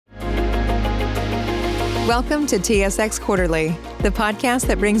Welcome to TSX Quarterly, the podcast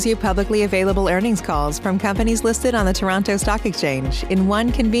that brings you publicly available earnings calls from companies listed on the Toronto Stock Exchange in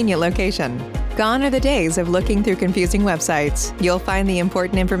one convenient location. Gone are the days of looking through confusing websites. You'll find the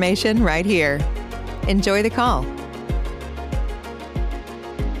important information right here. Enjoy the call.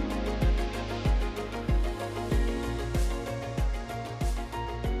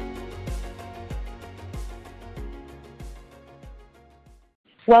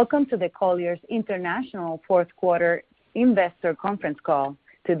 Welcome to the Colliers International Fourth Quarter Investor Conference Call.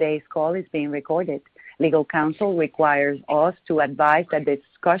 Today's call is being recorded. Legal counsel requires us to advise that the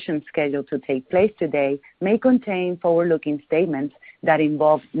discussion scheduled to take place today may contain forward-looking statements that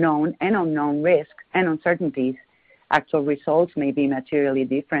involve known and unknown risks and uncertainties. Actual results may be materially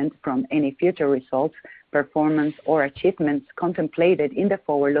different from any future results, performance, or achievements contemplated in the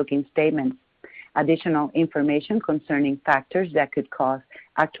forward-looking statements. Additional information concerning factors that could cause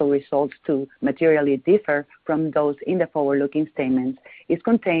actual results to materially differ from those in the forward-looking statements is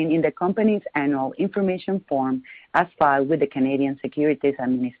contained in the company's annual information form as filed with the Canadian Securities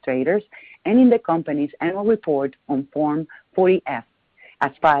Administrators and in the company's annual report on Form 40F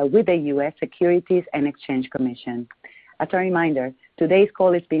as filed with the U.S. Securities and Exchange Commission. As a reminder, today's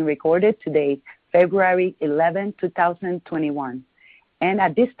call is being recorded today, February 11, 2021. And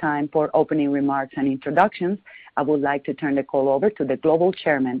at this time, for opening remarks and introductions, I would like to turn the call over to the Global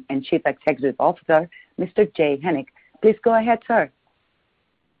Chairman and Chief Executive Officer, Mr. Jay Hennick. Please go ahead, sir.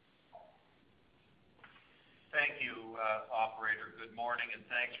 Thank you, Operator. Good morning, and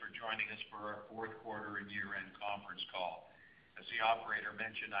thanks for joining us for our fourth quarter and year-end conference call. As the operator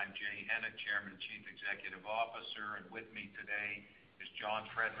mentioned, I'm Jay Hennick, Chairman and Chief Executive Officer, and with me today is John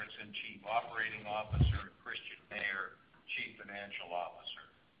Frederickson, Chief Operating Officer, and Christian Mayer, Chief Financial Officer.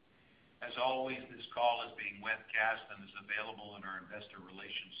 As always, this call is being webcast and is available in our Investor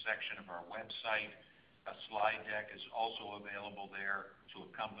Relations section of our website. A slide deck is also available there to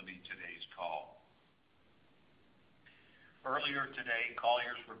accompany today's call. Earlier today,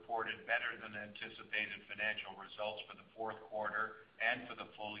 Colliers reported better than anticipated financial results for the fourth quarter and for the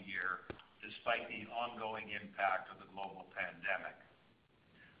full year, despite the ongoing impact of the global pandemic.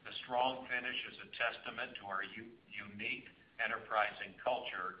 The strong finish is a testament to our unique enterprising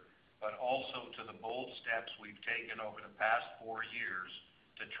culture, but also to the bold steps we've taken over the past 4 years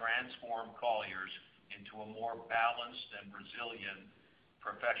to transform Colliers into a more balanced and resilient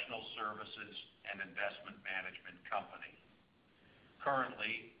professional services and investment management company.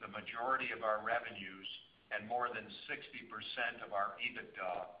 Currently, the majority of our revenues and more than 60% of our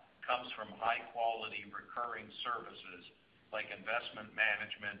EBITDA comes from high-quality recurring services like investment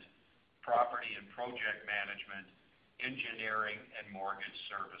management, property and project management, engineering, and mortgage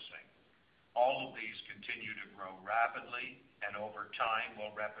servicing. All of these continue to grow rapidly and over time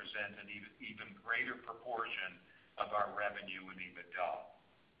will represent an even greater proportion of our revenue and EBITDA.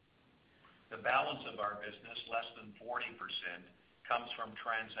 The balance of our business, less than 40%, comes from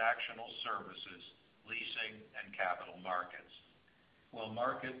transactional services, leasing, and capital markets. While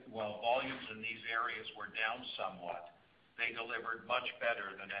volumes in these areas were down somewhat, they delivered much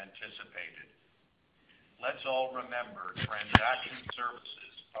better than anticipated. Let's all remember, transaction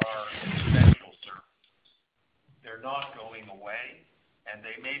services are essential services. They're not going away, and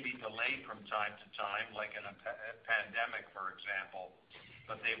they may be delayed from time to time, like in a pandemic, for example,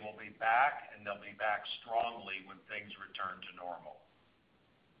 but they will be back, and they'll be back strongly when things return to normal.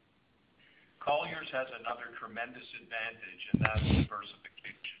 Colliers has another tremendous advantage, and that's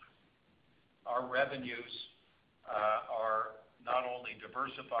diversification. Our revenues are not only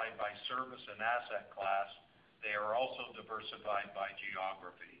diversified by service and asset class, they are also diversified by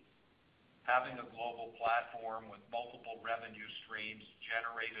geography. Having a global platform with multiple revenue streams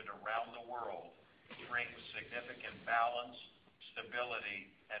generated around the world brings significant balance,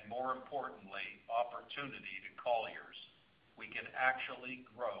 stability, and more importantly, opportunity to Colliers. We can actually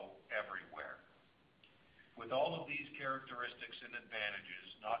grow everywhere. With all of these characteristics and advantages,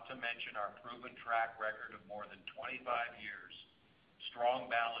 not to mention our proven track record of more than 25 years,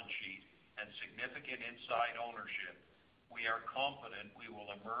 strong balance sheet, and significant inside ownership, we are confident we will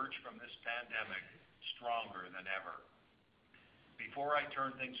emerge from this pandemic stronger than ever. Before I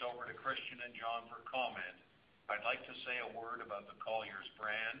turn things over to Christian and John for comment, I'd like to say a word about the Colliers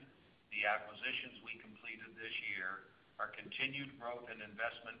brand, the acquisitions we completed this year, our continued growth in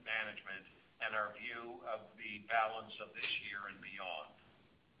investment management, and our view of the balance of this year and beyond.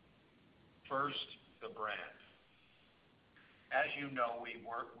 First, the brand. As you know, we have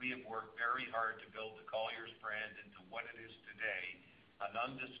worked very hard to build the Colliers brand into what it is today, an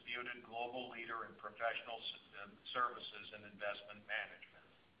undisputed global leader in professional services and investment management.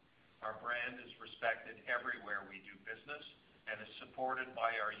 Our brand is respected everywhere we do business and is supported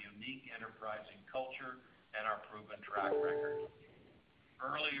by our unique enterprising culture and our proven track record.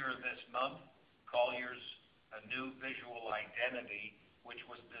 Earlier this month, Colliers, a new visual identity, which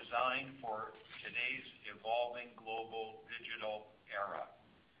was designed for today's evolving global digital era.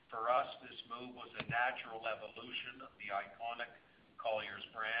 For us, this move was a natural evolution of the iconic Colliers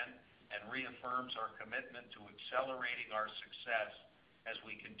brand and reaffirms our commitment to accelerating our success as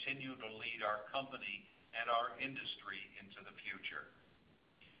we continue to lead our company and our industry into the future.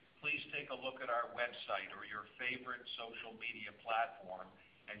 Please take a look at our website or your favorite social media platform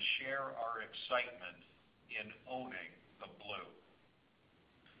and share our excitement in owning the blue.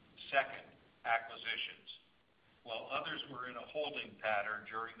 Second, acquisitions. While others were in a holding pattern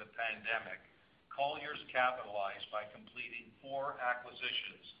during the pandemic, Colliers capitalized by completing 4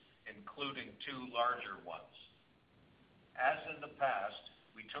 acquisitions, including 2 larger ones. As in the past,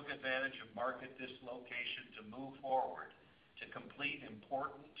 we took advantage of market dislocation to move forward to complete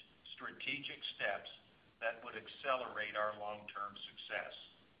important strategic steps that would accelerate our long-term success.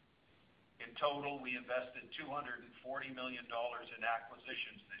 In total, we invested $240 million in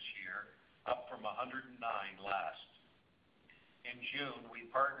acquisitions this year, up from 109 last. In June, we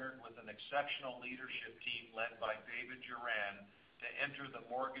partnered with an exceptional leadership team led by David Duran to enter the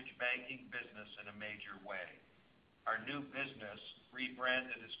mortgage banking business in a major way. Our new business,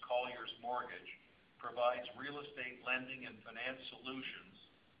 rebranded as Colliers Mortgage, provides real estate lending and finance solutions,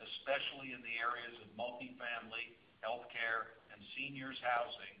 especially in the areas of multifamily, healthcare, and seniors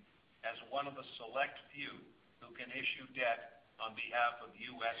housing, as one of a select few who can issue debt on behalf of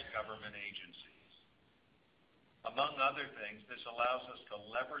U.S. government agencies. Among other things, this allows us to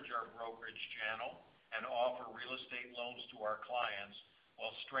leverage our brokerage channel and offer real estate loans to our clients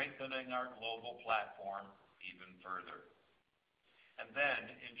while strengthening our global platform even further. And then,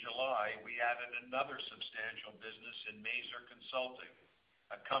 in July, we added another substantial business in Maser Consulting,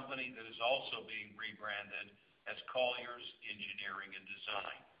 a company that is also being rebranded as Colliers Engineering and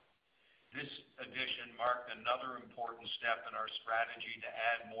Design. This addition marked another important step in our strategy to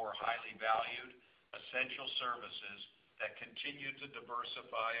add more highly valued, essential services that continue to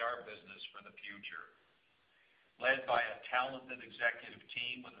diversify our business for the future. Led by a talented executive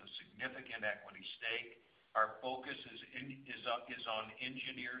team with a significant equity stake, our focus is on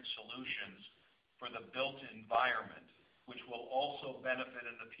engineered solutions for the built environment, which will also benefit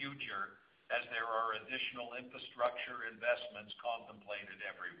in the future as there are additional infrastructure investments contemplated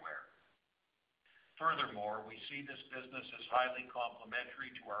everywhere. Furthermore, we see this business as highly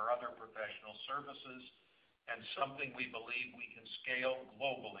complementary to our other professional services and something we believe we can scale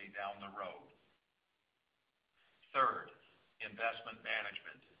globally down the road. Third, investment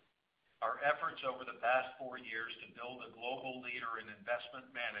management. Our efforts over the past 4 years to build a global leader in investment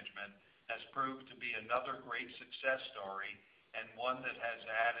management has proved to be another great success story and one that has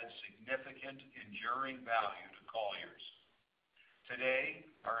added significant enduring value to Colliers. Today,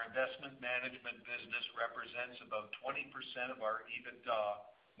 our investment management business represents about 20% of our EBITDA,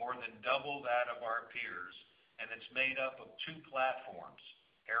 more than double that of our peers, and it's made up of 2 platforms,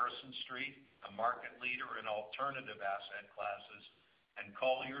 Harrison Street, a market leader in alternative asset classes, and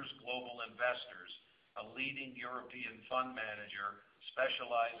Colliers Global Investors, a leading European fund manager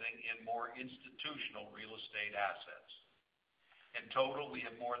specializing in more institutional real estate assets. In total, we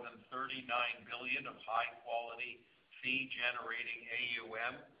have more than $39 billion of high-quality, fee-generating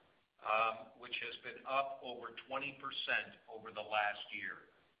AUM, which has been up over 20% over the last year.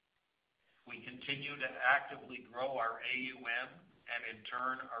 We continue to actively grow our AUM and, in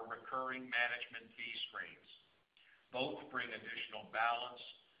turn, our recurring management fee streams. Both bring additional balance,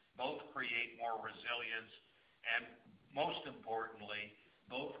 both create more resilience, and most importantly,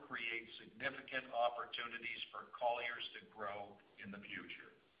 both create significant opportunities for Colliers to grow in the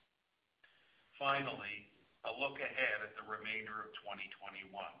future. Finally, a look ahead at the remainder of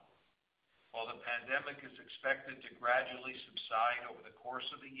 2021. While the pandemic is expected to gradually subside over the course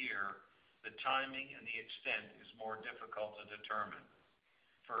of the year, the timing and the extent is more difficult to determine.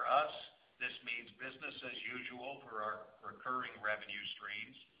 For us, this means business as usual for our recurring revenue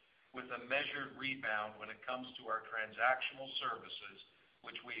streams, with a measured rebound when it comes to our transactional services,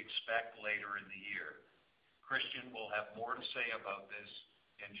 which we expect later in the year. Christian will have more to say about this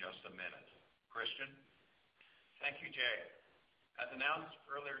in just a minute. Christian? Thank you, Jay. As announced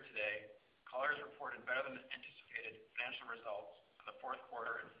earlier today, Colliers reported better than anticipated financial results for the fourth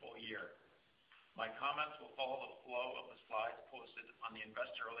quarter and full year. My comments will follow the flow of the slides posted on the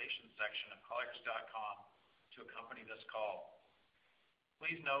investor relations section of colliers.com to accompany this call.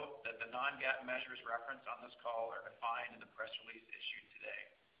 Please note that the non-GAAP measures referenced on this call are defined in the press release issued today.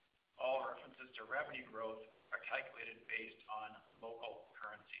 All references to to revenue growth are calculated based on local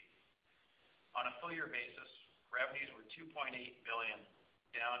currency. On a full year basis, revenues were $2.8 billion,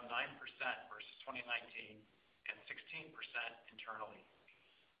 down 9% versus 2019 and 16% internally.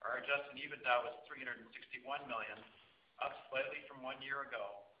 Our adjusted EBITDA was $361 million, up slightly from 1 year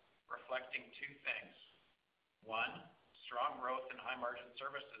ago, reflecting two things. One, strong growth in high-margin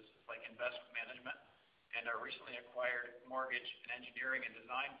services like investment management and our recently acquired mortgage and engineering and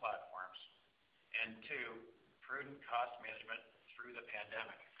design platforms. And two, prudent cost management through the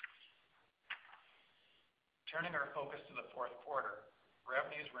pandemic. Turning our focus to the fourth quarter,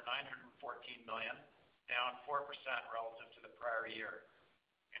 revenues were $914 million, down 4% relative to the prior year.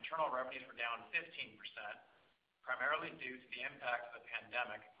 Internal revenues were down 15%, primarily due to the impact of the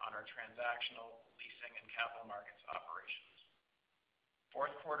pandemic on our transactional, leasing, and capital markets operations.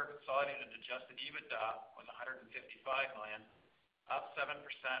 Fourth quarter consolidated adjusted EBITDA was $155 million, up 7%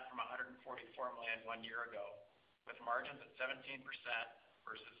 from $144 million 1 year ago, with margins at 17%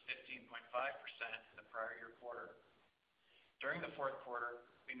 versus 15.5% in the prior year quarter. During the fourth quarter,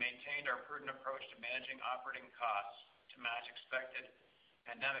 we maintained our prudent approach to managing operating costs to match expected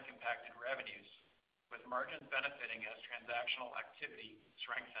pandemic-impacted revenues, with margins benefiting as transactional activity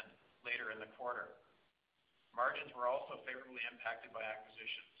strengthened later in the quarter. Margins were also favorably impacted by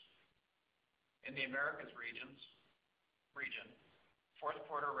acquisitions. In the Americas region, fourth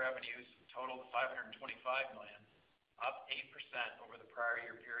quarter revenues totaled $525 million, up 8% over the prior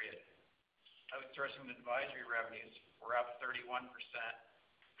year period. Outsourcing and advisory revenues were up 31%,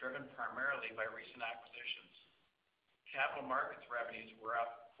 driven primarily by recent acquisitions. Capital markets revenues were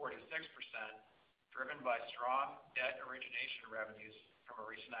up 46%, driven by strong debt origination revenues from a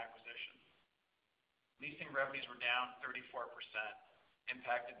recent acquisition. Leasing revenues were down 34%,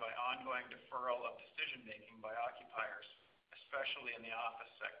 impacted by ongoing deferral of decision-making by occupiers, especially in the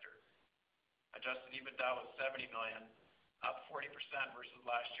office sector. Adjusted EBITDA was $70 million, up 40% versus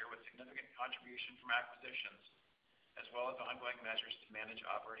last year, with significant contribution from acquisitions, as well as ongoing measures to manage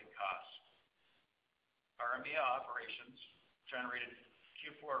operating costs. Our EMEA operations generated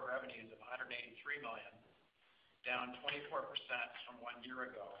Q4 revenues of $183 million, down 24% from 1 year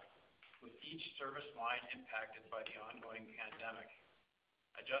ago, with each service line impacted by the ongoing pandemic.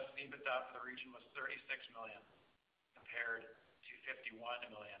 Adjusted EBITDA for the region was $36 million, compared to $51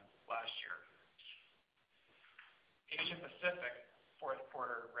 million last year. Asia Pacific fourth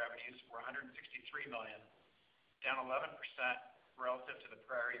quarter revenues were $163 million, down 11% relative to the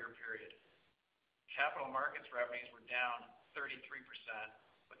prior year period. Capital markets revenues were down 33%,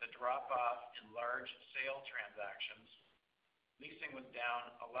 with a drop-off in large sale transactions. Leasing was down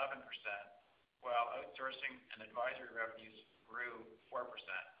 11%, while outsourcing and advisory revenues grew 4%.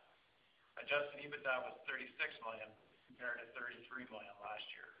 Adjusted EBITDA was $36 million, compared to $33 million last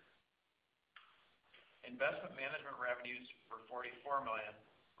year. Investment management revenues were $44 million,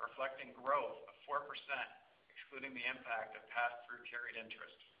 reflecting growth of 4%, excluding the impact of pass-through carried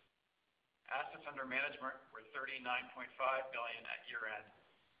interest. Assets under management were $39.5 billion at year-end,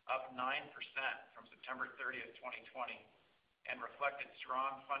 up 9% from September 30th, 2020, and reflected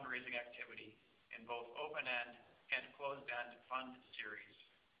strong fundraising activity in both open-end and closed-end fund series,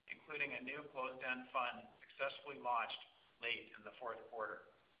 including a new closed-end fund successfully launched late in the fourth quarter.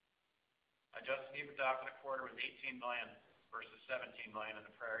 Adjusted EBITDA for the quarter was $18 million versus $17 million in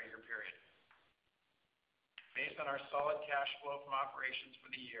the prior year period. Based on our solid cash flow from operations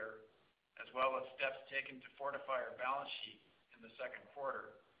for the year, as well as steps taken to fortify our balance sheet in the second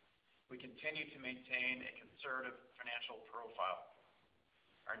quarter, we continue to maintain a conservative financial profile.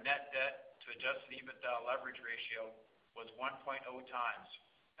 Our net debt to adjusted EBITDA leverage ratio was 1.0 times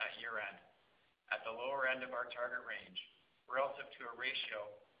at year-end, at the lower end of our target range, relative to a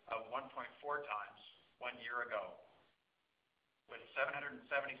ratio of 1.4 times 1 year ago. With $777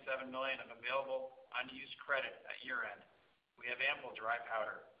 million of available unused credit at year-end, we have ample dry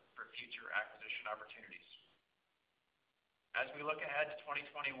powder for future acquisition opportunities. As we look ahead to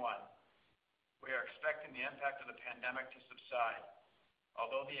 2021, we are expecting the impact of the pandemic to subside,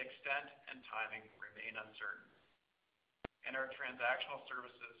 although the extent and timing remain uncertain. In our transactional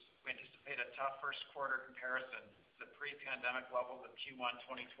services, we anticipate a tough first quarter comparison to the pre-pandemic levels of Q1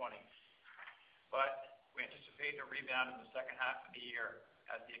 2020, but we anticipate a rebound in the second half of the year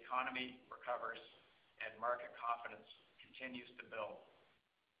as the economy recovers and market confidence continues to build.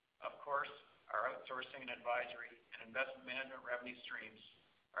 Of course, our outsourcing and advisory and investment management revenue streams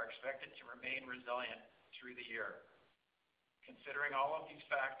are expected to remain resilient through the year. Considering all of these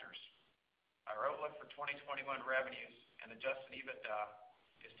factors, our outlook for 2021 revenues and adjusted EBITDA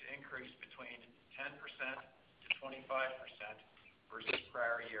is to increase between 10% to 25% versus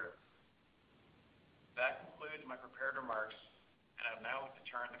prior year. my prepared remarks, and I'd now like to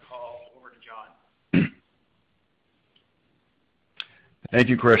turn the call over to John. Thank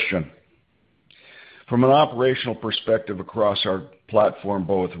you, Christian. From an operational perspective across our platform,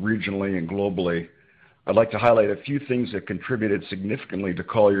 both regionally and globally, I'd like to highlight a few things that contributed significantly to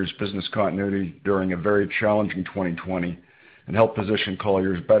Colliers' business continuity during a very challenging 2020 and help position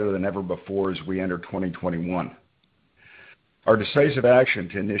Colliers better than ever before as we enter 2021. Our decisive action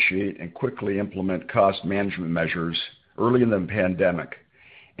to initiate and quickly implement cost management measures early in the pandemic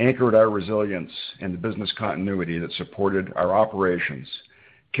anchored our resilience and the business continuity that supported our operations,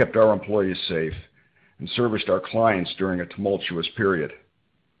 kept our employees safe, and serviced our clients during a tumultuous period.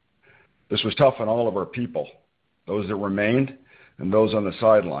 This was tough on all of our people, those that remained and those on the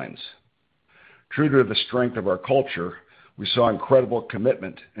sidelines. True to the strength of our culture, we saw incredible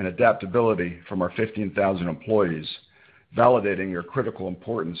commitment and adaptability from our 15,000 employees, validating their critical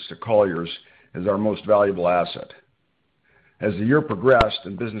importance to Colliers as our most valuable asset. As the year progressed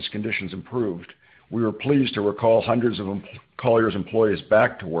and business conditions improved, we were pleased to recall hundreds of Colliers employees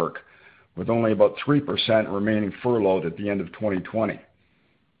back to work, with only about 3% remaining furloughed at the end of 2020.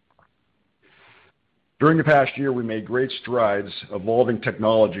 During the past year, we made great strides evolving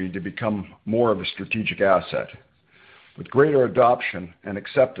technology to become more of a strategic asset. With greater adoption and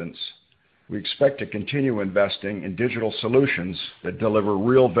acceptance, we expect to continue investing in digital solutions that deliver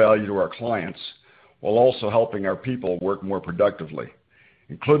real value to our clients while also helping our people work more productively,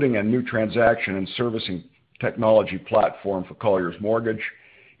 including a new transaction and servicing technology platform for Colliers Mortgage,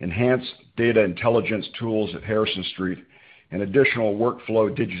 enhanced data intelligence tools at Harrison Street, and additional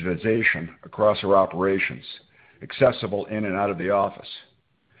workflow digitization across our operations, accessible in and out of the office.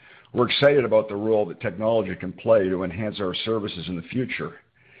 We're excited about the role that technology can play to enhance our services in the future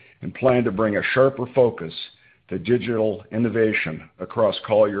and plan to bring a sharper focus to digital innovation across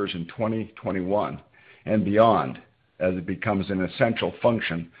Colliers in 2021 and beyond as it becomes an essential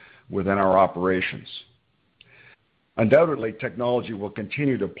function within our operations. Undoubtedly, technology will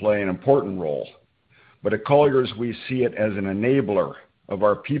continue to play an important role, but at Colliers we see it as an enabler of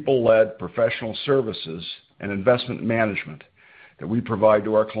our people-led professional services and investment management that we provide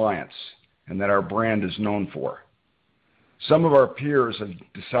to our clients and that our brand is known for. Some of our peers have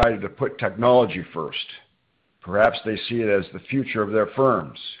decided to put technology first. Perhaps they see it as the future of their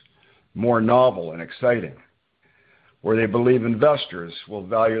firms, more novel and exciting, or they believe investors will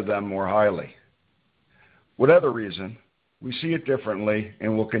value them more highly. Whatever reason, we see it differently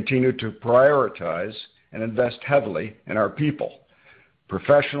and will continue to prioritize and invest heavily in our people,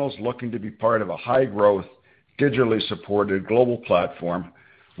 professionals looking to be part of a high-growth, digitally supported global platform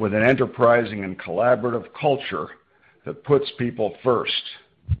with an enterprising and collaborative culture that puts people first.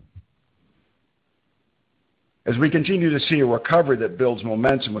 As we continue to see a recovery that builds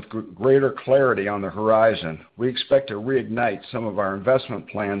momentum with greater clarity on the horizon, we expect to reignite some of our investment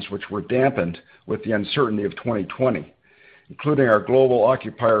plans which were dampened with the uncertainty of 2020, including our global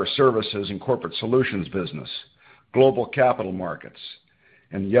occupier services and corporate solutions business, global capital markets,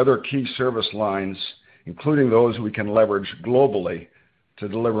 and the other key service lines, including those we can leverage globally to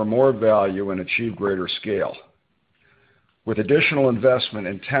deliver more value and achieve greater scale. With additional investment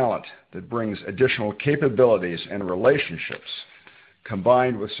in talent that brings additional capabilities and relationships,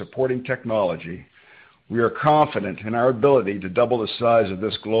 combined with supporting technology, we are confident in our ability to double the size of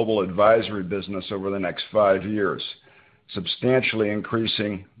this global advisory business over the next 5 years, substantially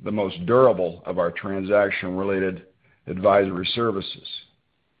increasing the most durable of our transaction-related advisory services.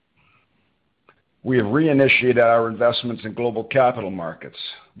 We have reinitiated our investments in global capital markets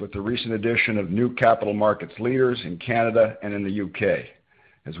with the recent addition of new capital markets leaders in Canada and in the UK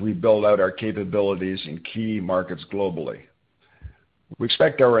as we build out our capabilities in key markets globally. We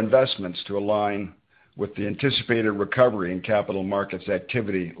expect our investments to align with the anticipated recovery in capital markets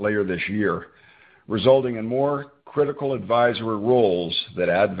activity later this year, resulting in more critical advisory roles that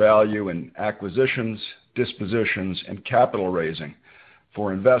add value in acquisitions, dispositions, and capital raising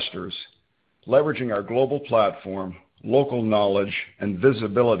for investors, leveraging our global platform, local knowledge, and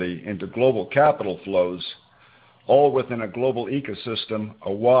visibility into global capital flows, all within a global ecosystem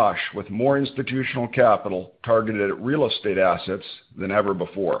awash with more institutional capital targeted at real estate assets than ever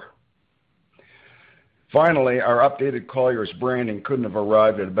before. Finally, our updated Colliers branding couldn't have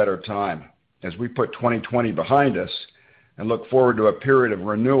arrived at a better time as we put 2020 behind us and look forward to a period of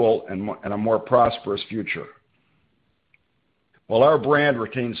renewal and a more prosperous future. While our brand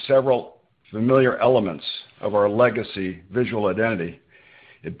retains several familiar elements of our legacy visual identity,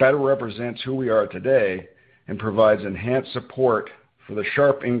 it better represents who we are today and provides enhanced support for the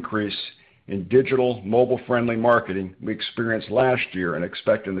sharp increase in digital mobile-friendly marketing we experienced last year and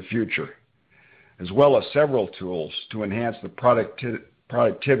expect in the future. as well as several tools to enhance the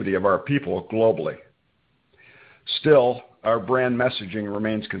productivity of our people globally. Still, our brand messaging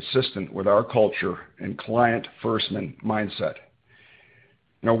remains consistent with our culture and client-first mindset.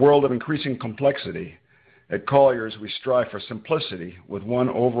 In a world of increasing complexity, at Colliers we strive for simplicity with one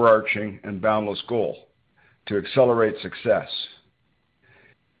overarching and boundless goal: to accelerate success.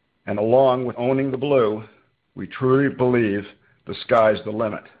 And along with owning the blue, we truly believe the sky's the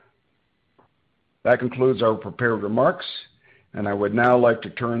limit. That concludes our prepared remarks, and I would now like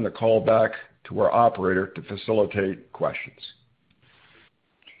to turn the call back to our operator to facilitate questions.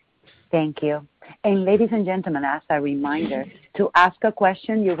 Thank you. And ladies and gentlemen, as a reminder, to ask a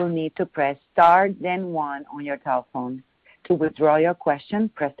question, you will need to press star then 1 on your telephone. To withdraw your question,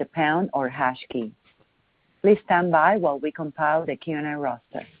 press the pound or hash key. Please stand by while we compile the Q&A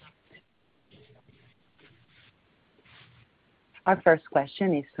roster. Our first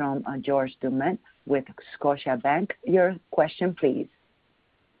question is from George Doumet with Scotiabank. Your question, please.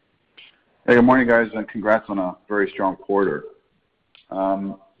 Hey, good morning, guys, and congrats on a very strong quarter.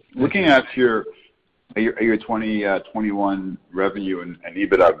 Looking at your 2021 revenue and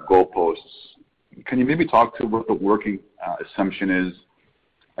EBITDA goalposts, can you maybe talk to what the working assumption is,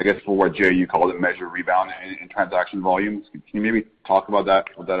 I guess, for what, Jay, you called it measure rebound in transaction volumes? Can you maybe talk about that,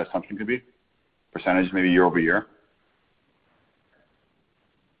 what that assumption could be? Percentage, maybe year over year?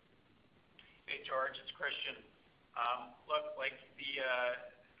 Hey, George, it's Christian. Look, like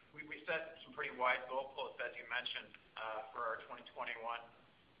we set some pretty wide goalposts, as you mentioned, for our 2021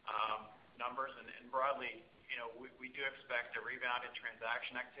 numbers, and broadly, we do expect a rebound in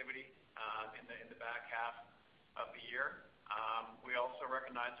transaction activity in the back half of the year. We also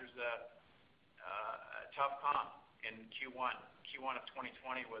recognize there's a tough comp in Q1. Q1 of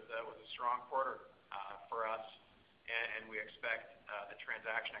 2020 was a strong quarter for us, and we expect the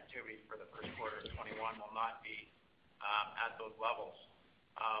transaction activity for the first quarter of 21 will not be at those levels.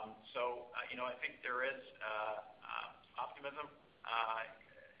 So, I think there is optimism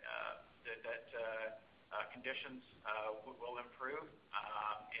that conditions will improve,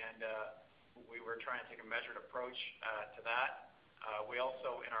 and we were trying to take a measured approach to that. We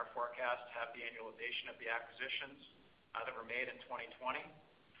also, in our forecast, have the annualization of the acquisitions that were made in 2020,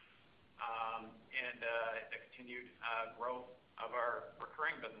 and the continued growth of our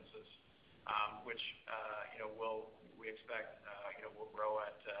recurring businesses, which we expect will grow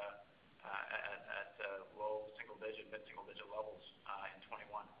at low single-digit, mid-single-digit levels in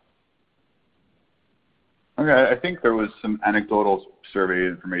 21. Okay, I think there was some anecdotal survey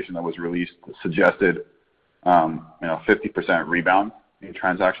information that was released that suggested 50% rebound in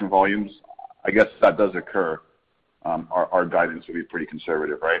transaction volumes. I guess if that does occur, our guidance would be pretty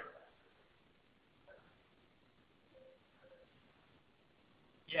conservative, right?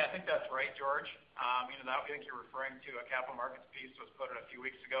 Yeah, I think that's right, George. I think you're referring to a capital markets piece that was put out a few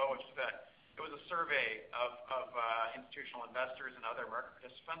weeks ago, which is that it was a survey of institutional investors and other market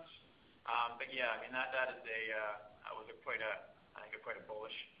participants. But yeah, that is was quite a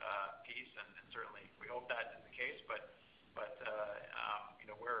bullish piece, and certainly we hope that is the case. But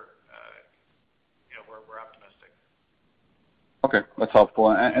we're optimistic. Okay, that's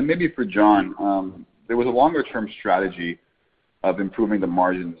helpful. And maybe for John, there was a longer-term strategy of improving the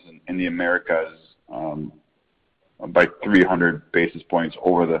margins in the Americas by 300 basis points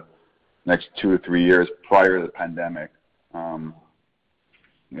over the next 2 or 3 years prior to the pandemic.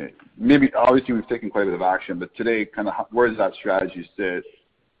 Maybe, obviously, we've taken quite a bit of action, but today, kind of, where does that strategy sit?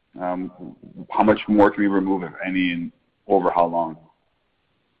 How much more can we remove, if any, and over how long?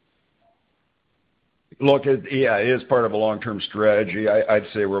 Look, it is part of a long-term strategy. I'd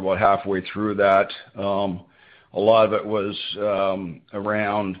say we're about halfway through that. A lot of it was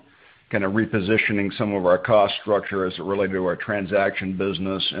around kind of repositioning some of our cost structure as it related to our transaction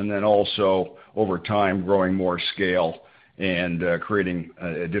business, and then also, over time, growing more scale and creating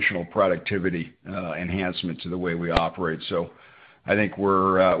additional productivity enhancement to the way we operate. So I think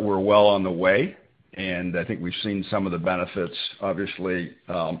we're well on the way, and I think we've seen some of the benefits. Obviously,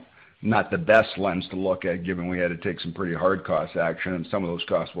 not the best lens to look at, given we had to take some pretty hard cost action, and some of those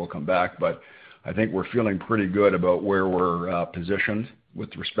costs will come back. But I think we're feeling pretty good about where we're positioned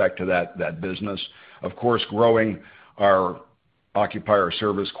with respect to that business. Of course, growing our occupier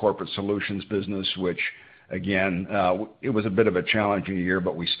service corporate solutions business, which, again, it was a bit of a challenging year,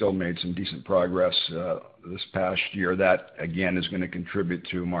 but we still made some decent progress this past year. That, again, is going to contribute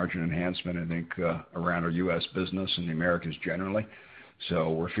to margin enhancement, I think, around our U.S. business and the Americas generally.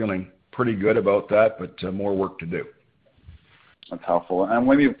 So we're feeling pretty good about that, but more work to do. That's helpful. And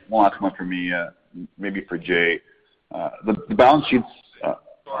maybe one last one for me, maybe for Jay. The balance sheet's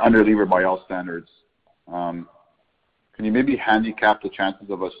under-levered by all standards. Can you maybe handicap the chances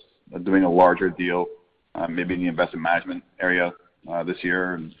of us doing a larger deal, maybe in the investment management area this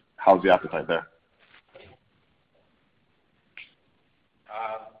year, and how's the appetite there?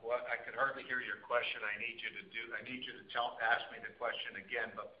 Well, I could hardly hear your question. I need you to ask me the question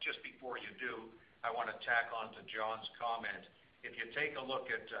again. But just before you do, I want to tack on to John's comment. If you take a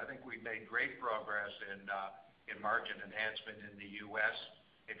look at, I think we've made great progress in margin enhancement in the U.S.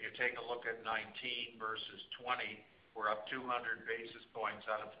 If you take a look at 19 versus 20, we're up 200 basis points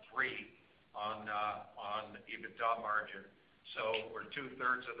out of 3 on EBITDA margin. So we're 2/3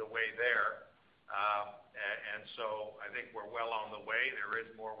 of the way there. And so I think we're well on the way. There is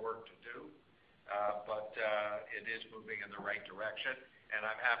more work to do, but it is moving in the right direction. And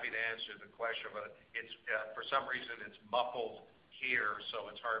I'm happy to answer the question, but it's for some reason it's muffled here,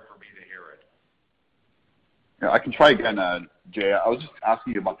 so it's hard for me to hear it. Yeah, I can try again, Jay. I was just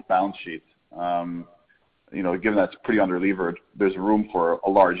asking you about the balance sheet. Given that it's pretty under-levered, there's room for a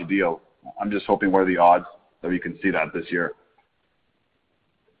large deal. I'm just hoping, what are the odds that we can see that this year?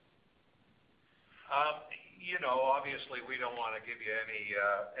 Obviously we don't want to give you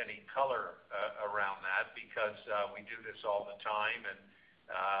any color around that because we do this all the time, and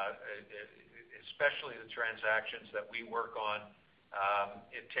especially the transactions that we work on.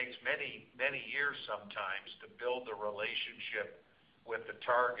 It takes many years sometimes to build the relationship with the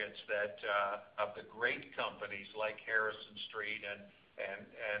targets that of the great companies like Harrison Street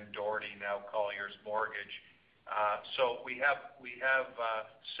and Doherty, now Colliers Mortgage. So we have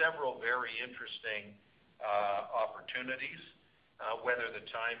several very interesting opportunities. Whether the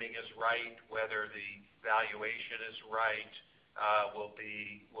timing is right, whether the valuation is right, will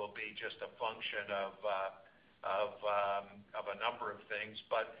be just a function of a number of things.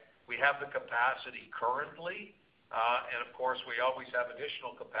 But we have the capacity currently, and of course we always have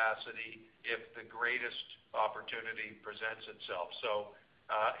additional capacity if the greatest opportunity presents itself. So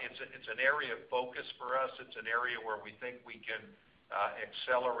it's an area of focus for us. It's an area where we think we can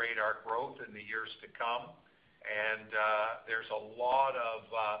accelerate our growth in the years to come, and there's a lot of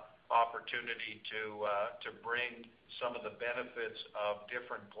opportunity to bring some of the benefits of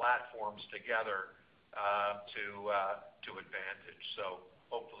different platforms together to advantage. So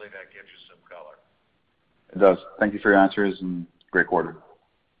hopefully that gives you some color. It does. Thank you for your answers, and great quarter.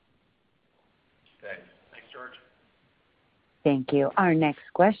 Okay. Thanks, George. Thank you. Our next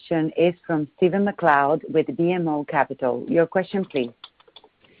question is from Stephen MacLeod with BMO Capital. Your question, please.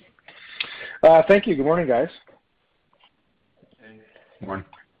 Thank you. Good morning, guys. Good morning.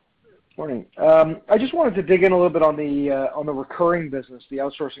 Morning. I just wanted to dig in a little bit on the recurring business, the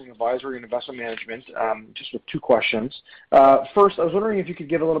outsourcing, advisory, and investment management, just with two questions. First, I was wondering if you could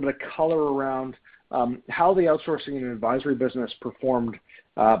give a little bit of color around how the outsourcing and advisory business performed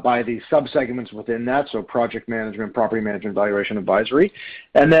by the subsegments within that, so project management, property management, valuation, advisory.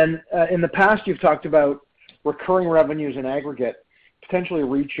 And then in the past, you've talked about recurring revenues in aggregate potentially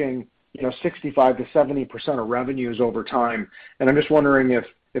reaching 65 to 70% of revenues over time. And I'm just wondering if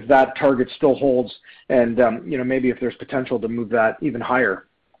that target still holds, and maybe if there's potential to move that even higher.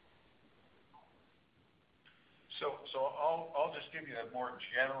 So I'll just give you a more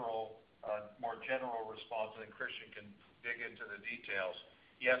general response, and then Christian can dig into the details.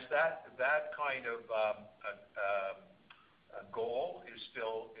 Yes, that kind of goal is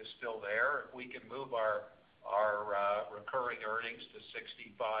still there. If we can move our recurring earnings to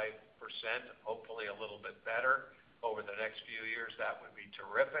 65%, hopefully a little bit better over the next few years, that would be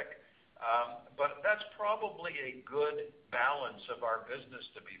terrific. But that's probably a good balance of our business,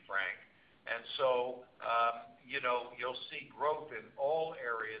 to be frank. And so, you'll see growth in all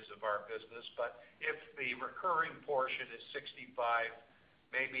areas of our business, but if the recurring portion is 65,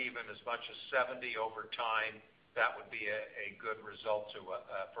 maybe even as much as 70 over time, that would be a good result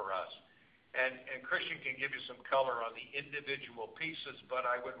for us. And Christian can give you some color on the individual pieces, but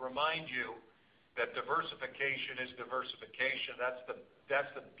I would remind you that diversification is diversification. That's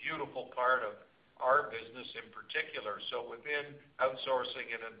the beautiful part of our business in particular. So within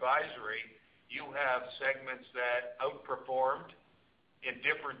outsourcing and advisory, you have segments that outperformed in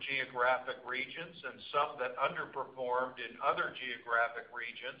different geographic regions and some that underperformed in other geographic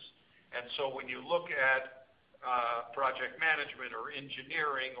regions. And so when you look at project management or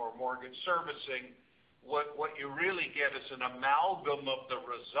engineering or mortgage servicing, what you really get is an amalgam of the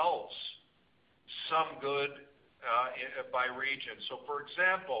results, some good by region. So for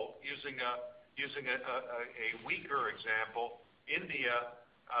example, using a weaker example, India,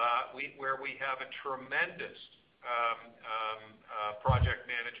 where we have a tremendous project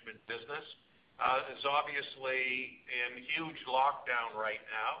management business, is obviously in huge lockdown right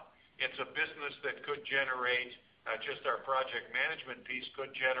now. It's a business that could generate, just our project management piece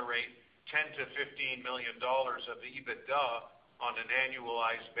could generate $10 to $15 million of EBITDA on an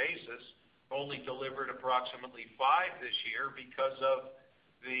annualized basis, only delivered approximately $5 this year because of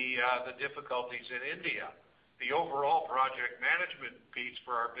the difficulties in India. The overall project management piece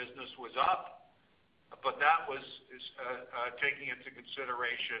for our business was up, but that was taking into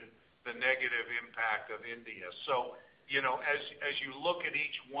consideration the negative impact of India. So, as you look at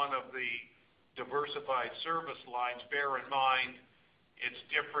each one of the diversified service lines, bear in mind it's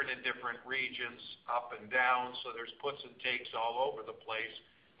different in different regions, up and down, so there's puts and takes all over the place.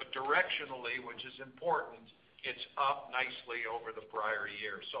 But directionally, which is important, it's up nicely over the prior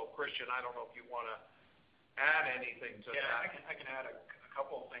year. So, Christian, I don't know if you want to add anything to that. Yeah, I can add a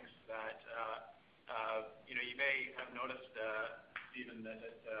couple of things to that. You may have noticed, Stephen, that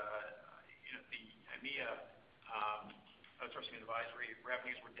the EMEA outsourcing advisory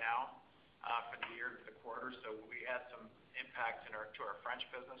revenues were down for the year, for the quarter. So we had some impact to our French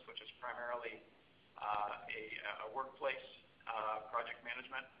business, which is primarily a workplace project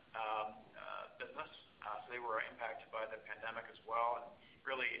management business. So they were impacted by the pandemic as well. And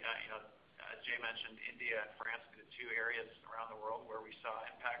really, as Jay mentioned, India and France were the two areas around the world where we saw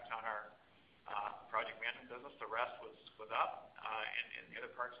impact on our project management business. The rest was up in the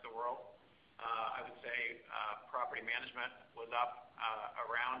other parts of the world. I would say property management was up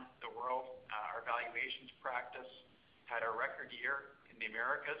around the world. Our valuations practice had a record year in the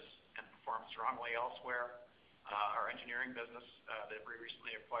Americas and performed strongly elsewhere. Our engineering business that we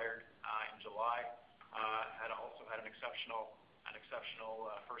recently acquired in July also had an exceptional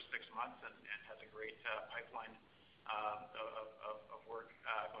first 6 months and has a great pipeline of work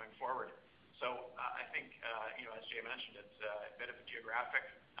going forward. So I think, as Jay mentioned, it's a bit of a geographic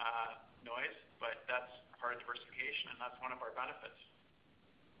noise, but that's part of diversification, and that's one of our benefits.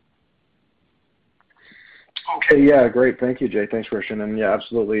 Okay, yeah, great. Thank you, Jay. Thanks, Christian. And yeah,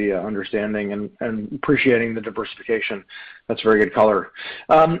 absolutely understanding and appreciating the diversification. That's very good color.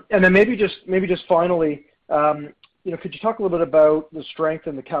 And then maybe just finally, could you talk a little bit about the strength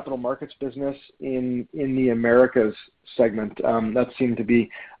in the capital markets business in the Americas segment? That seemed to be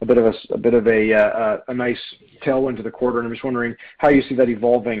a bit of a nice tailwind to the quarter, and I'm just wondering how you see that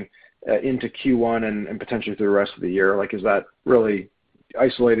evolving into Q1 and potentially through the rest of the year. Like, is that really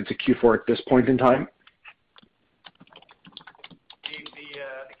isolated to Q4 at this point in time?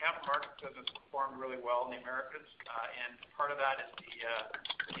 The capital markets business performed really well in the Americas, and part of that is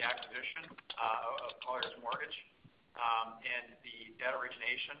the acquisition of Colliers Mortgage. And the debt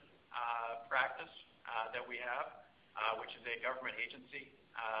origination practice that we have, which is a government agency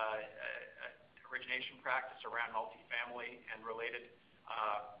origination practice around multifamily and related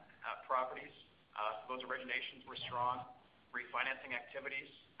properties. So those originations were strong. Refinancing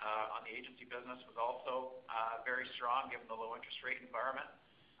activities on the agency business was also very strong given the low interest rate environment.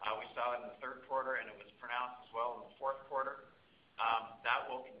 We saw it in the third quarter, and it was pronounced as well in the fourth quarter. That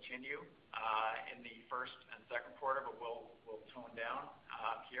will continue in the first and second quarter, but will tone down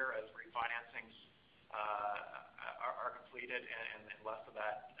here as refinancings are completed and less of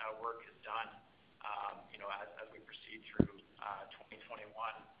that work is done, as we proceed through 2021.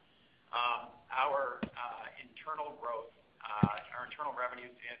 Our internal growth, our internal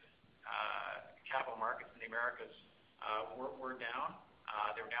revenues in capital markets in the Americas were down.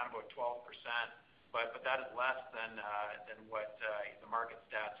 They were down about 12%. But that is less than what the market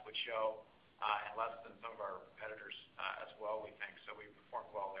stats would show, and less than some of our competitors as well, we think. So we performed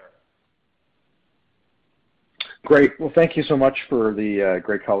well there. Great. Well, thank you so much for the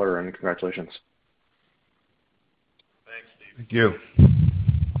great color, and congratulations. Thanks, Steve. Thank you.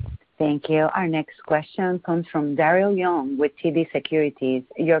 Thank you. Our next question comes from Daryl Young with TD Securities.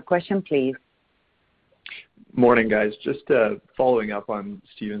 Your question, please. Morning, guys. Just following up on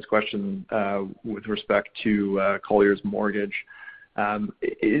Stephen's question with respect to Colliers Mortgage.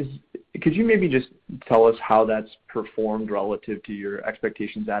 Could you maybe just tell us how that's performed relative to your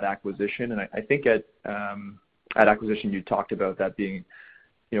expectations at acquisition? And I think at acquisition you talked about that being,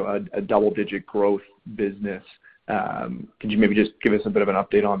 a double-digit growth business. Could you maybe just give us a bit of an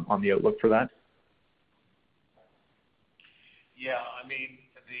update on the outlook for that? Yeah, I mean,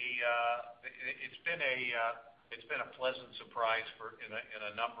 it's been a pleasant surprise in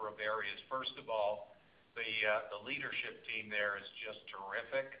a number of areas. First of all, the leadership team there is just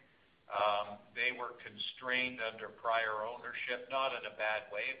terrific. They were constrained under prior ownership, not in a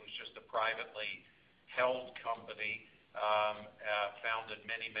bad way. It was just a privately held company founded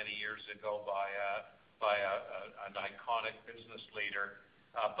many years ago by an iconic business leader.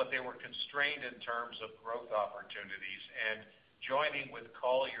 but they were constrained in terms of growth opportunities. And joining with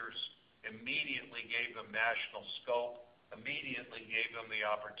Colliers immediately gave them national scope, immediately gave them the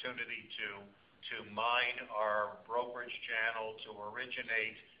opportunity to mine our brokerage channel, to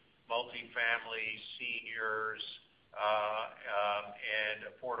originate multifamily, seniors, and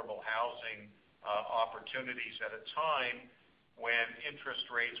affordable housing opportunities at a time when interest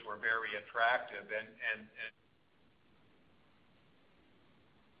rates were very attractive, and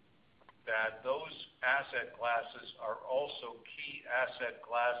that those asset classes are also key asset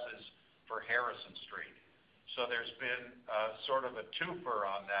classes for Harrison Street. So there's been sort of a twofer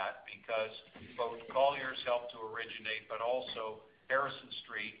on that, because both Colliers helped to originate, but also Harrison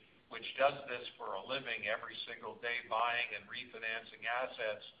Street, which does this for a living every single day, buying and refinancing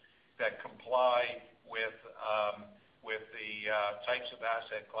assets that comply with the types of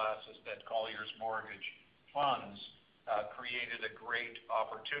asset classes that Colliers mortgage funds, created a great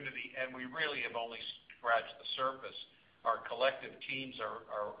opportunity, and we really have only scratched the surface. Our collective teams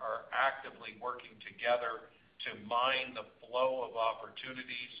are actively working together to mine the flow of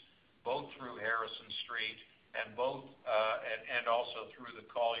opportunities, both through Harrison Street and also through the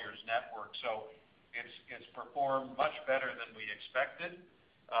Colliers network. So it's performed much better than we expected.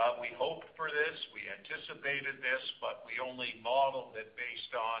 We hoped for this, we anticipated this, but we only modeled it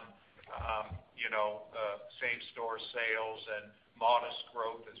based on same-store sales and modest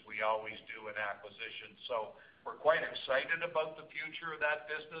growth, as we always do in acquisitions. So we're quite excited about the future of that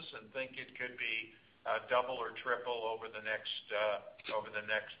business and think it could be double or triple over the next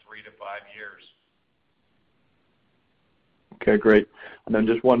 3 to 5 years. Okay, great. And then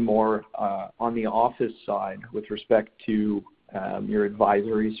just one more on the office side with respect to your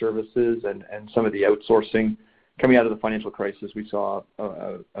advisory services and some of the outsourcing. Coming out of the financial crisis, we saw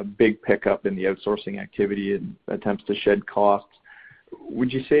a big pickup in the outsourcing activity and attempts to shed costs.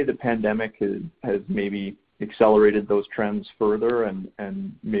 Would you say the pandemic has maybe accelerated those trends further,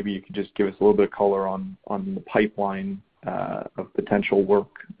 and maybe you could just give us a little bit of color on the pipeline of potential work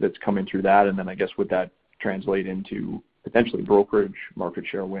that's coming through that, and then I guess would that translate into potentially brokerage market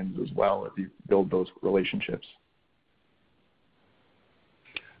share wins as well as you build those relationships?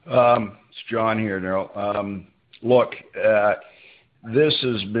 It's John here, Daryl. Look, this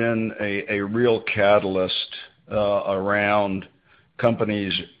has been a real catalyst around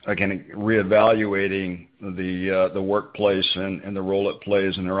companies, again, reevaluating the workplace and the role it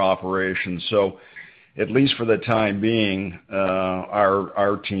plays in their operations. So at least for the time being,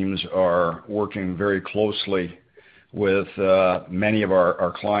 our teams are working very closely with many of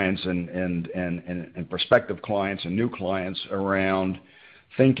our clients and prospective clients and new clients around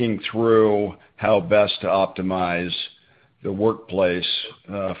thinking through how best to optimize the workplace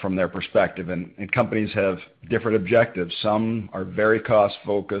from their perspective. And companies have different objectives. Some are very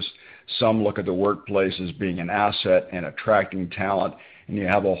cost-focused. Some look at the workplace as being an asset and attracting talent. And you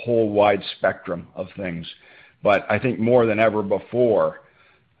have a whole wide spectrum of things. But I think more than ever before,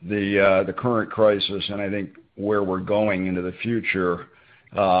 the current crisis, and I think where we're going into the future,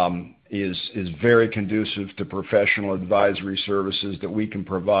 is very conducive to professional advisory services that we can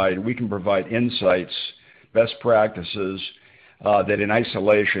provide. We can provide insights, best practices that in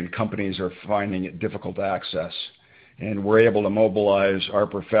isolation companies are finding it difficult to access. And we're able to mobilize our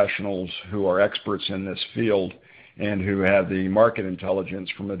professionals who are experts in this field and who have the market intelligence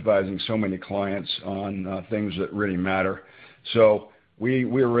from advising so many clients on things that really matter. So we're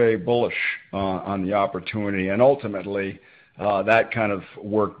very bullish on the opportunity, and ultimately that kind of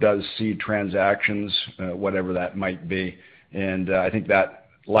work does seed transactions, whatever that might be. And I think that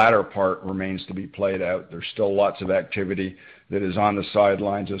latter part remains to be played out. There's still lots of activity that is on the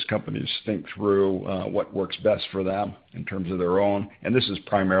sidelines as companies think through what works best for them in terms of their own. And this is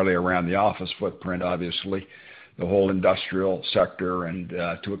primarily around the office footprint, obviously, the whole industrial sector, and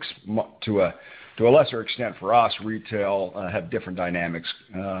to a lesser extent for us, retail have different dynamics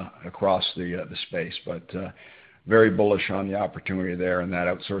across the space. But very bullish on the opportunity there, and that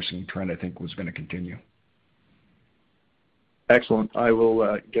outsourcing trend I think was going to continue. Excellent. I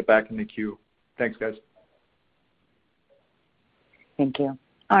will get back in the queue. Thanks, guys. Thank you.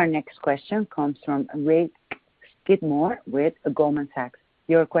 Our next question comes from Rick Skidmore with Goldman Sachs.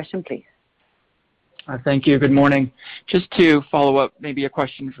 Your question, please. Thank you. Good morning. Just to follow up, maybe a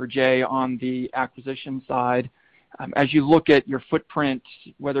question for Jay on the acquisition side. As you look at your footprint,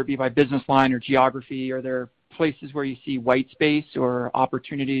 whether it be by business line or geography, are there places where you see white space or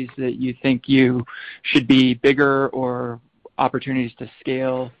opportunities that you think you should be bigger, or opportunities to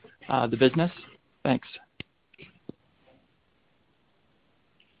scale the business? Thanks.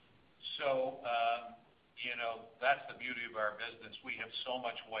 So, that's the beauty of our business. We have so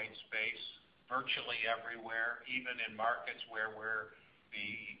much white space virtually everywhere, even in markets where we're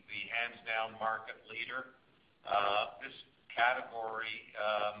the hands-down market leader. This category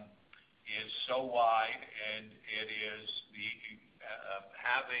is so wide, and it is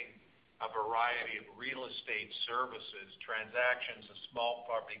having a variety of real estate services, transactions,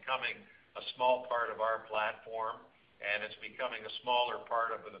 becoming a small part of our platform, and it's becoming a smaller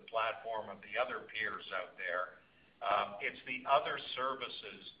part of the platform of the other peers out there. It's the other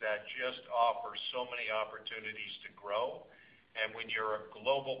services that just offer so many opportunities to grow. And when you're a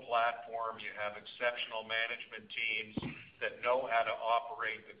global platform, you have exceptional management teams that know how to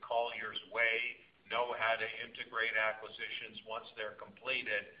operate the Colliers way, know how to integrate acquisitions once they're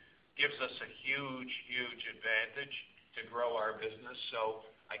completed, gives us a huge, huge advantage to grow our business. So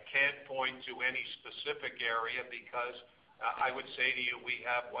I can't point to any specific area because I would say to you we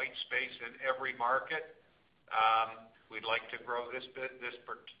have white space in every market. We'd like to grow this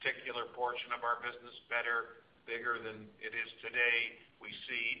particular portion of our business bigger than it is today. We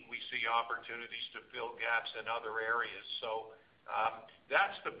see opportunities to fill gaps in other areas. So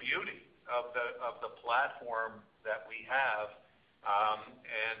that's the beauty of the platform that we have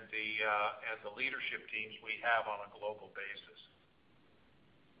and the leadership teams we have on a global basis.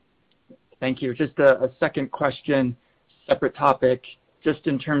 Thank you. Just a second question, separate topic, just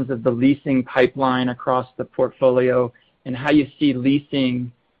in terms of the leasing pipeline across the portfolio and how you see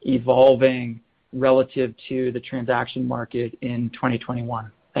leasing evolving relative to the transaction market in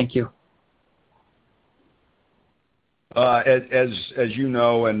 2021. Thank you. As you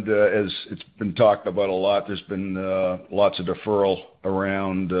know, and as it's been talked about a lot, there's been lots of deferral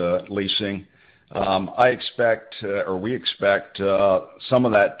around leasing. We expect some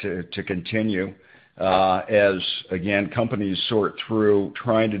of that to continue as, again, companies sort through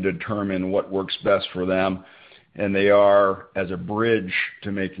trying to determine what works best for them. And they are, as a bridge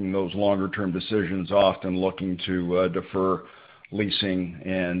to making those longer-term decisions, often looking to defer leasing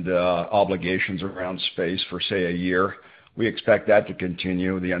and obligations around space for, say, a year. We expect that to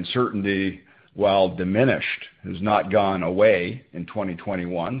continue. The uncertainty, while diminished, has not gone away in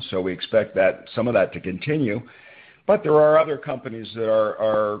 2021, so we expect that some of that to continue. But there are other companies that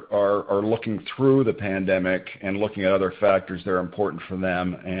are looking through the pandemic and looking at other factors that are important for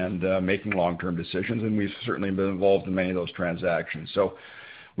them and making long-term decisions, and we've certainly been involved in many of those transactions. So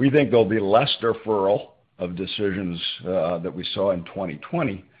we think there'll be less deferral of decisions that we saw in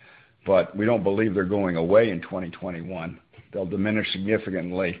 2020, but we don't believe they're going away in 2021. They'll diminish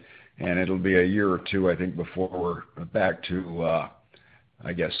significantly, and it'll be a year or two, I think, before we're back to,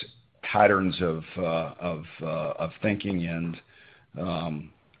 patterns of thinking and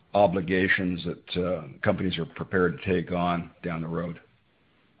obligations that companies are prepared to take on down the road.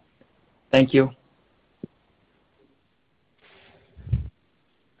 Thank you.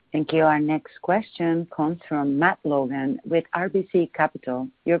 Thank you. Our next question comes from Matt Logan with RBC Capital.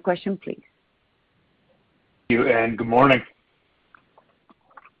 Your question, please. Thank you, and good morning.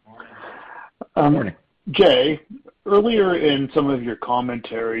 Good morning. Jay, earlier in some of your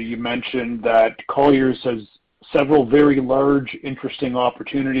commentary, you mentioned that Colliers has several very large, interesting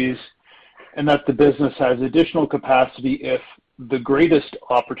opportunities, and that the business has additional capacity if the greatest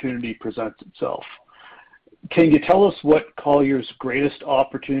opportunity presents itself. Can you tell us what Colliers' greatest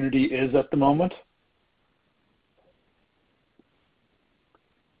opportunity is at the moment?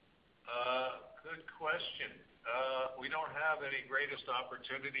 Good question. We don't have any greatest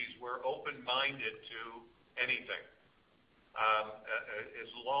opportunities. We're open-minded to anything.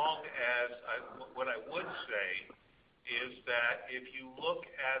 As long as what I would say is that if you look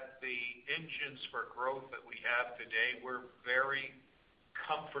at the engines for growth that we have today, we're very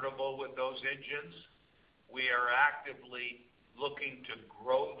comfortable with those engines. We are actively looking to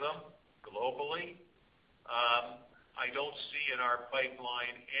grow them globally. I don't see in our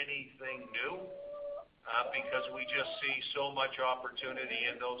pipeline anything new because we just see so much opportunity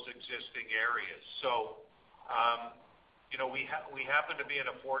in those existing areas. So, we happen to be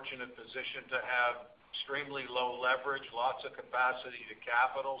in a fortunate position to have extremely low leverage, lots of capacity to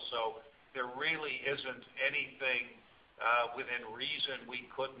capital. So there really isn't anything within reason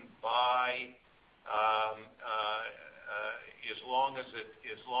we couldn't buy as long as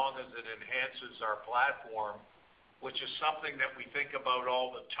it enhances our platform, which is something that we think about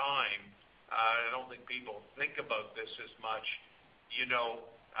all the time. I don't think people think about this as much.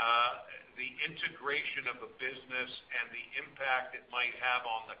 The integration of a business and the impact it might have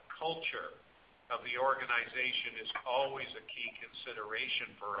on the culture of the organization is always a key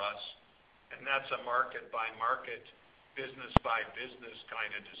consideration for us, and that's a market-by-market, business-by-business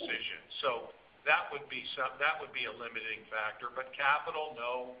kind of decision. So that would be a limiting factor. But capital,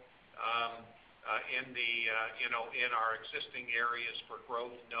 no. In our existing areas for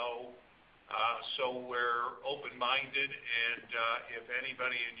growth, no. So we're open-minded, and if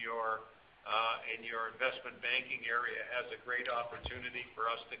anybody in your investment banking area has a great opportunity for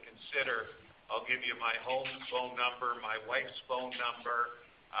us to consider, I'll give you my home phone number, my wife's phone number,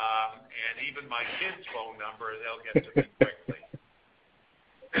 and even my kids' phone number. They'll get to me quickly.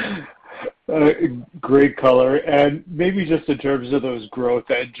 Great color. And maybe just in terms of those growth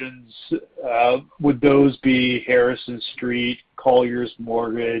engines, would those be Harrison Street, Colliers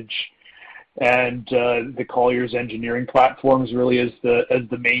Mortgage, and the Colliers engineering platforms really as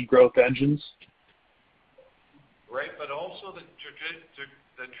the main growth engines? Right, but also the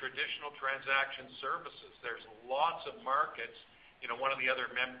traditional transaction services. There's lots of markets. One of the other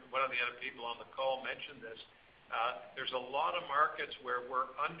people on the call mentioned this. There's a lot of markets where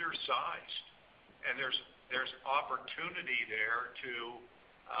we're undersized, and there's opportunity there to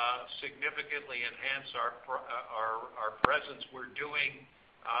significantly enhance our presence. We're doing,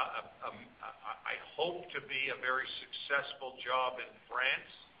 I hope to be a very successful job in France.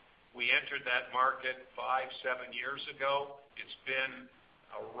 We entered that market 5-7 years ago. It's been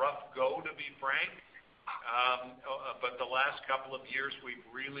a rough go, to be frank, but the last couple of years we've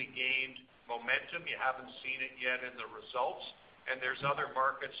really gained momentum. You haven't seen it yet in the results. And there's other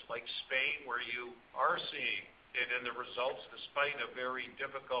markets like Spain where you are seeing it in the results despite a very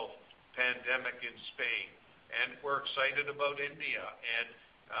difficult pandemic in Spain. And we're excited about India.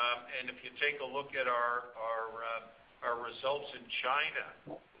 And if you take a look at our results in China,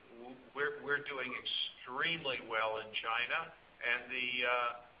 we're doing extremely well in China, and the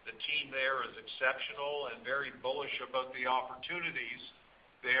team there is exceptional and very bullish about the opportunities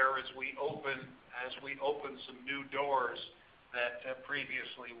there as we open some new doors that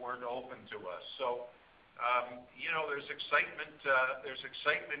previously weren't open to us. So, there's excitement. There's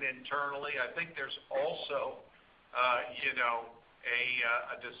excitement internally. I think there's also,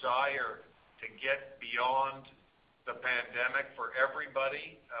 a desire to get beyond the pandemic for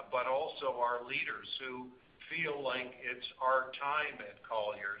everybody, but also our leaders who feel like it's our time at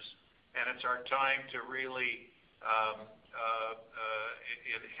Colliers, and it's our time to really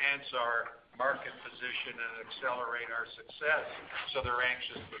enhance our market position and accelerate our success. So they're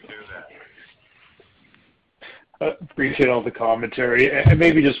anxious to do that. Appreciate all the commentary. And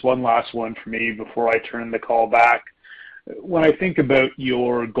maybe just one last one for me before I turn the call back. When I think about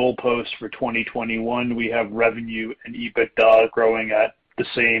your goalposts for 2021, we have revenue and EBITDA growing at the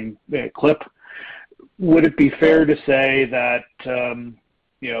same clip. Would it be fair to say that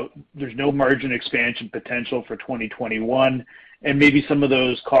there's no margin expansion potential for 2021, and maybe some of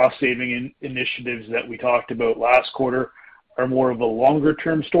those cost-saving initiatives that we talked about last quarter are more of a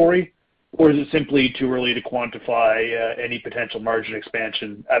longer-term story, or is it simply too early to quantify any potential margin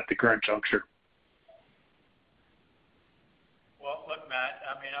expansion at the current juncture? Well, look, Matt,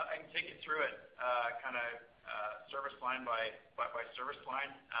 I can take you through it service line by service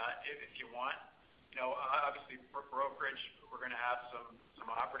line if you want. Obviously, for brokerage, we're going to have some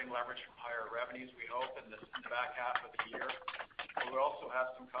operating leverage from higher revenues, we hope, in the back half of the year. But we also have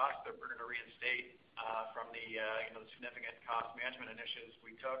some costs that we're going to reinstate from the significant cost management initiatives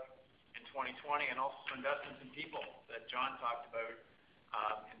we took in 2020, and also some investments in people that John talked about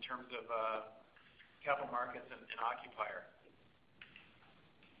in terms of capital markets and occupier.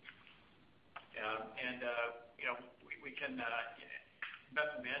 We can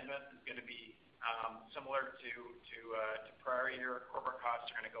investment management is going to be similar to prior year. Corporate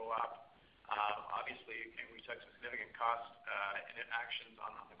costs are going to go up. Obviously, we took some significant cost actions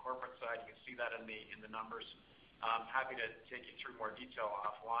on the corporate side. You can see that in the numbers. I'm happy to take you through more detail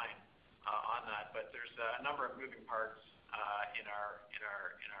offline on that. But there's a number of moving parts in our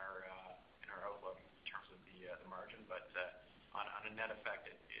outlook in terms of the margin. But on a net effect,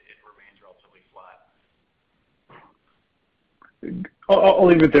 it remains relatively flat. I'll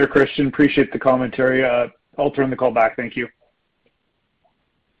leave it there, Christian. Appreciate the commentary. I'll turn the call back. Thank you.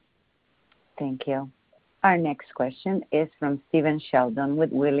 Thank you. Our next question is from Stephen Sheldon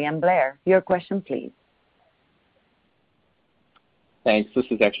with William Blair. Your question, please. Thanks. This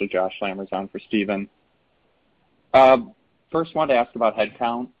is actually Josh Lammers on for Stephen. First, wanted to ask about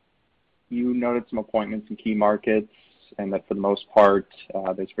headcount. You noted some appointments in key markets, and that for the most part,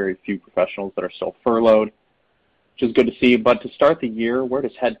 there's very few professionals that are still furloughed, which is good to see. But to start the year, where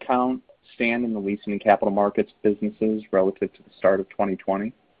does headcount stand in the leasing and capital markets businesses relative to the start of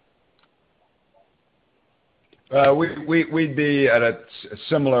 2020? We'd be at a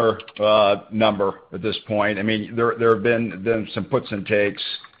similar number at this point. I mean, there have been some puts and takes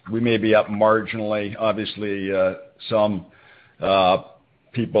we may be up marginally. Obviously, some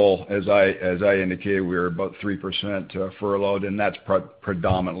people, as I indicated, we're about 3% furloughed, and that's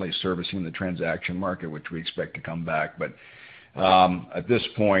predominantly servicing the transaction market, which we expect to come back. But at this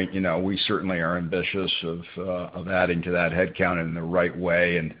point, we certainly are ambitious of adding to that headcount in the right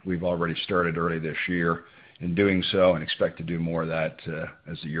way, and we've already started early this year in doing so and expect to do more of that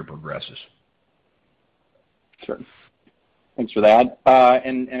as the year progresses. Sure. Thanks for that.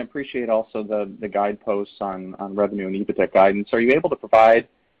 And appreciate also the guideposts on revenue and EBITDA guidance. Are you able to provide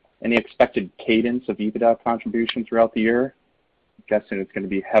any expected cadence of EBITDA contribution throughout the year? I'm guessing it's going to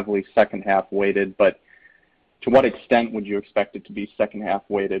be heavily second half weighted, but to what extent would you expect it to be second half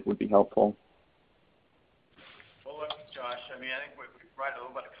weighted would be helpful. Well, look, Josh, I think we provided a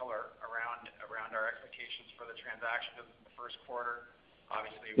little bit of color around our expectations for the transaction business in the first quarter.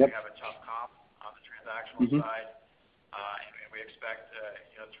 Obviously, we have a tough comp on the transactional side. And we expect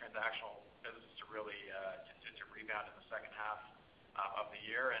the transactional business to really to rebound in the second half of the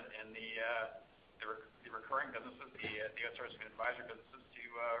year, and the recurring businesses, the outsourcing and advisory businesses, to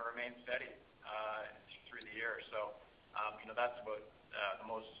remain steady through the year. So that's about the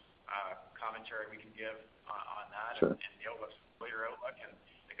most commentary we can give on that. Sure. And the outlook's clear outlook, and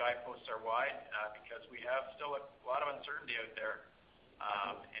the guideposts are wide because we have still a lot of uncertainty out there,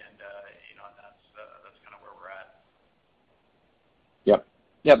 and that's kind of where we're at.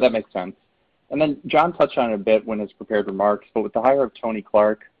 Yep, that makes sense. And then John touched on it a bit when his prepared remarks, but with the hire of Tony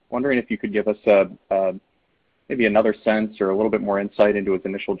Clark, wondering if you could give us maybe another sense or a little bit more insight into his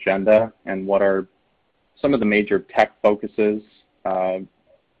initial agenda and what are some of the major tech focuses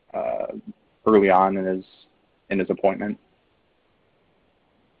early on in his appointment.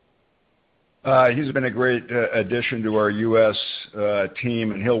 He's been a great addition to our U.S.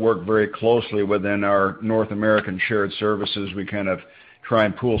 team, and he'll work very closely within our North American shared services. We kind of try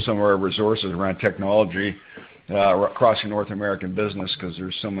and pool some of our resources around technology across the North American business because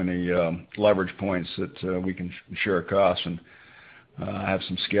there's so many leverage points that we can share costs and have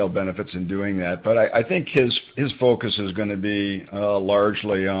some scale benefits in doing that. But I think his focus is going to be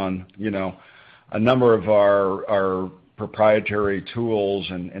largely on a number of our proprietary tools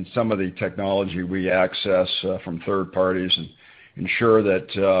and some of the technology we access from third parties, and ensure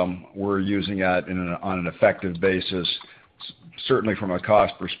that we're using that on an effective basis, certainly from a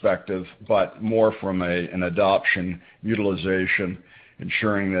cost perspective, but more from an adoption, utilization,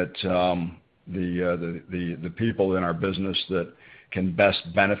 ensuring that the people in our business that can best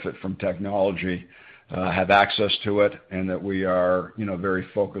benefit from technology have access to it, and that we are very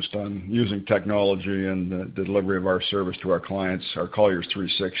focused on using technology and the delivery of our service to our clients. Our Colliers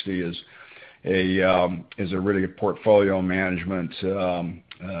 360 is a really good portfolio management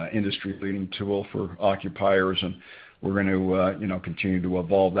industry-leading tool for occupiers, and we're going to continue to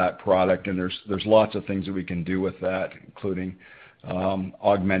evolve that product. And there's lots of things that we can do with that, including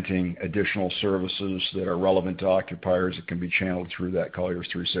augmenting additional services that are relevant to occupiers that can be channeled through that Colliers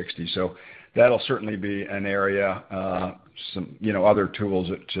 360. So that'll certainly be an area. Some other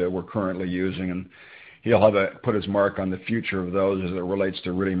tools that we're currently using, and he'll put his mark on the future of those as it relates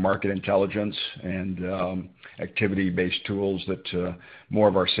to really market intelligence and activity-based tools that more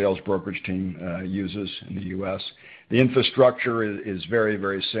of our sales brokerage team uses in the U.S. The infrastructure is very,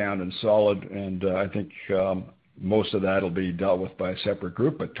 very sound and solid, and I think most of that will be dealt with by a separate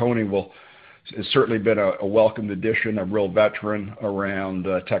group. But Tony has certainly been a welcomed addition, a real veteran around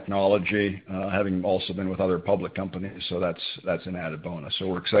technology, having also been with other public companies. So that's an added bonus. So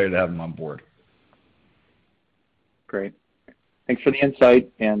we're excited to have him on board. Great. Thanks for the insight,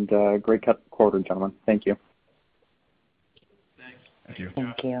 and great quarter, gentlemen. Thank you. Thanks. Thank you.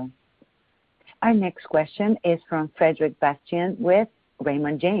 Thank you. Our next question is from Frederic Bastien with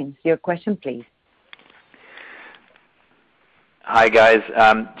Raymond James. Your question, please. Hi, guys.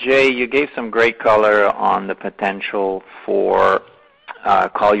 Jay, you gave some great color on the potential for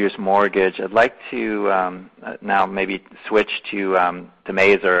Colliers Mortgage. I'd like to now maybe switch to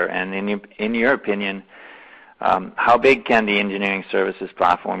Maser. And in your opinion, how big can the engineering services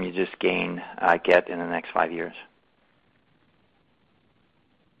platform you just gained get in the next 5 years?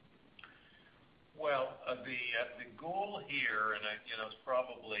 Well, the goal here, and it's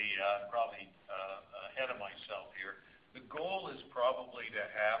probably ahead of myself here. The goal is probably to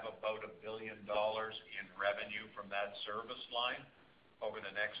have about $1 billion in revenue from that service line over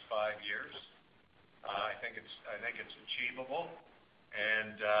the next 5 years. I think it's achievable,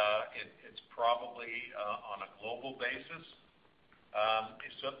 and it's probably on a global basis.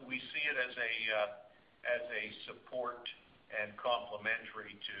 So we see it as a support and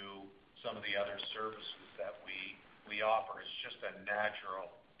complementary to some of the other services that we offer. It's just a natural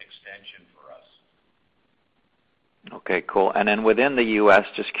extension for us. Okay, cool. And then within the U.S.,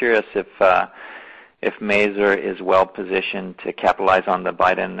 just curious if Mazer is well positioned to capitalize on the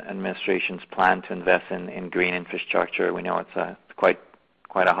Biden administration's plan to invest in green infrastructure. We know it's quite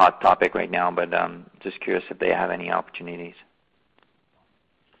a hot topic right now, but just curious if they have any opportunities.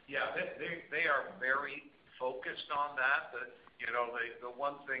 Yeah, they are very focused on that. The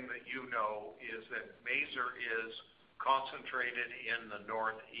one thing that you know is that Mazer is concentrated in the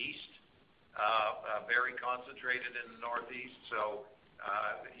Northeast, very concentrated in the Northeast. So,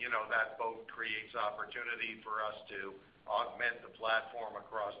 that both creates opportunity for us to augment the platform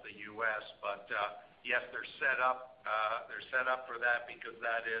across the U.S. But yes, they're set up. For that because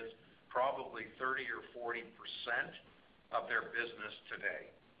that is probably 30 or 40% of their business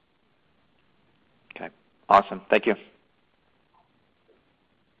today. Okay, awesome. Thank you.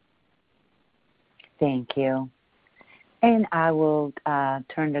 Thank you. And I will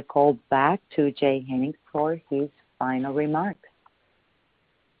turn the call back to Jay Hennig for his final remarks.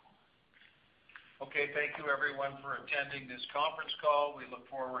 Okay, thank you everyone for attending this conference call. We look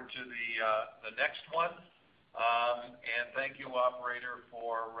forward to the next one. And thank you, operator,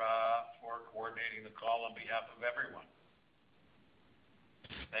 for coordinating the call on behalf of everyone.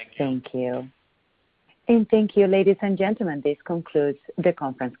 Thank you. Thank you. And thank you, ladies and gentlemen. This concludes the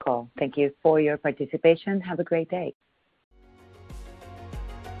conference call. Thank you for your participation. Have a great day.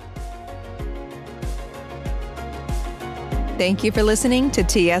 Thank you for listening to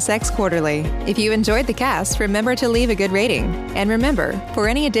TSX Quarterly. If you enjoyed the cast, remember to leave a good rating. And remember, for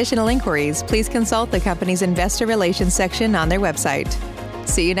any additional inquiries, please consult the company's investor relations section on their website.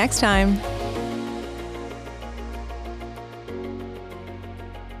 See you next time.